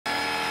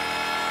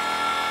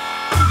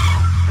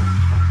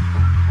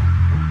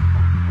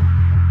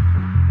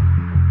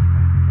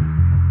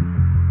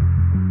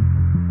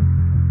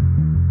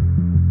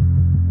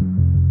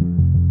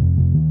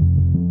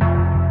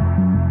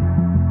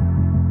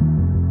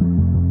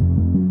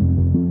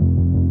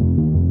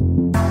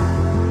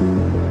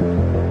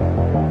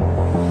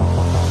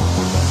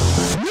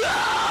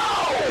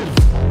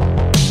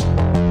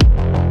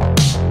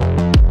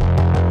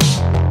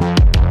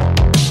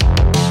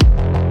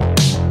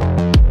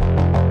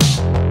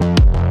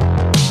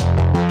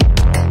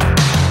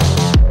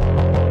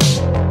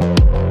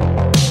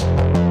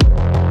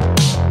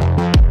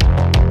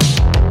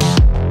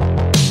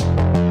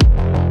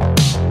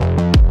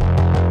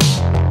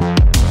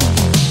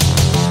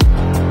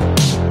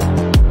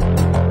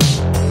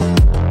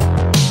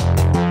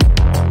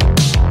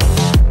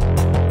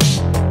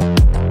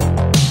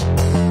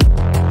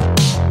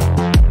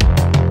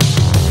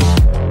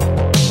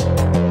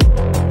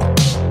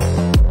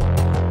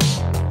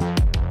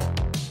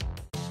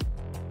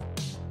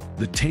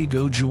The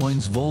Taigo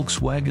joins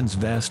Volkswagen's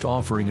vast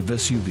offering of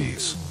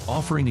SUVs,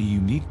 offering a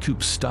unique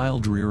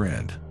coupe-styled rear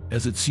end,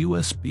 as its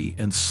USB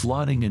and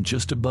slotting in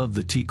just above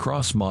the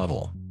T-Cross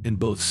model, in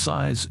both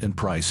size and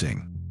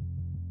pricing.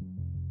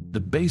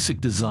 The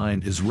basic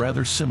design is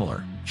rather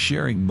similar,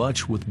 sharing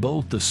much with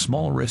both the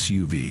smaller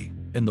SUV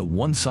and the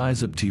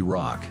one-size-up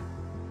T-Roc.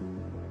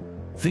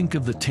 Think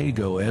of the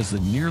Taigo as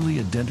the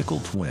nearly identical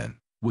twin,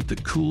 with the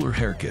cooler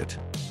haircut.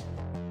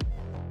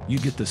 You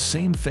get the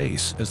same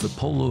face as the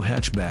Polo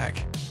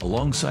hatchback,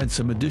 alongside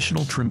some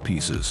additional trim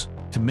pieces,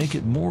 to make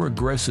it more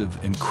aggressive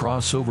and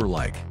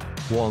crossover-like,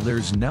 while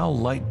there's now a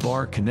light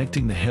bar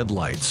connecting the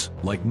headlights,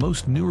 like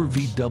most newer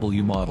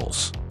VW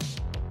models.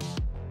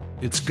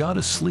 It's got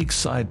a sleek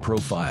side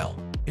profile,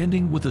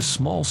 ending with a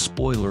small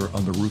spoiler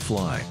on the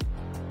roofline.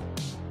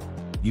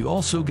 You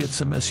also get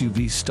some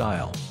SUV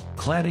style,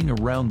 cladding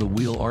around the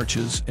wheel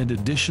arches and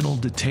additional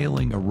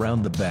detailing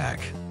around the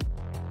back.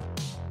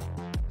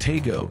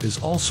 Taigo is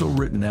also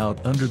written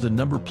out under the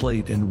number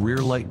plate and rear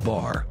light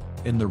bar,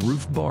 and the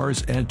roof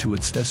bars add to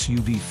its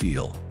SUV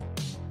feel.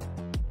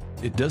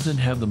 It doesn't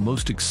have the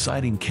most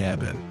exciting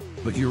cabin,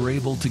 but you're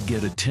able to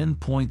get a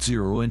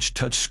 10.0-inch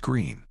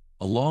touchscreen,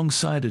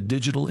 alongside a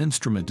digital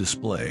instrument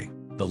display,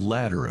 the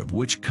latter of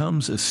which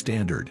comes as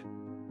standard.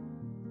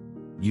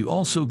 You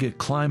also get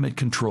climate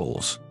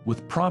controls,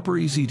 with proper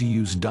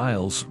easy-to-use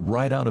dials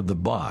right out of the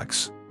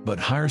box, but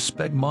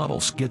higher-spec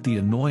models get the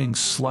annoying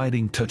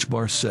sliding touch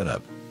bar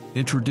setup,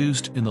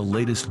 introduced in the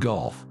latest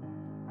Golf.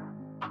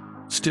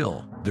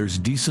 Still, there's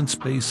decent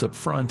space up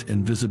front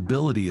and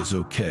visibility is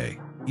okay,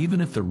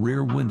 even if the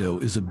rear window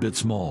is a bit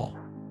small.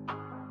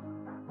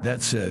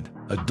 That said,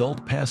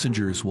 adult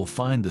passengers will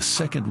find the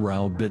second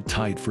row a bit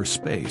tight for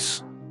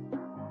space.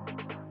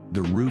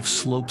 The roof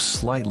slopes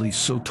slightly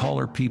so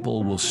taller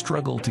people will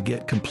struggle to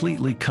get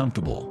completely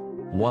comfortable,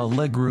 while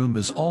legroom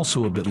is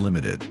also a bit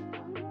limited.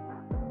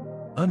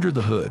 Under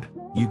the hood,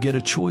 you get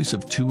a choice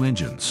of two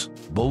engines,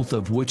 both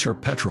of which are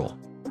petrol.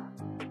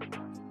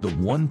 The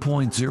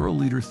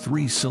 1.0-liter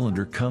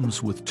 3-cylinder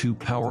comes with two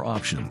power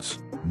options,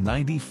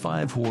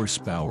 95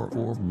 horsepower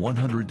or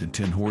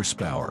 110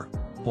 horsepower,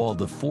 while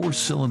the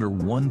 4-cylinder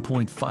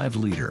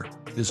 1.5-liter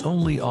is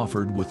only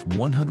offered with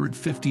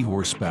 150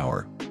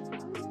 horsepower.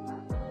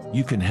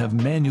 You can have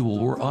manual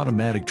or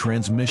automatic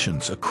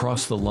transmissions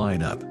across the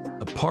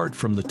lineup, apart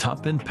from the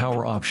top-end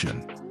power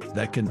option,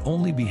 that can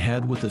only be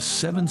had with a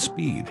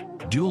 7-speed,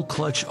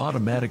 dual-clutch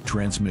automatic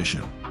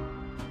transmission.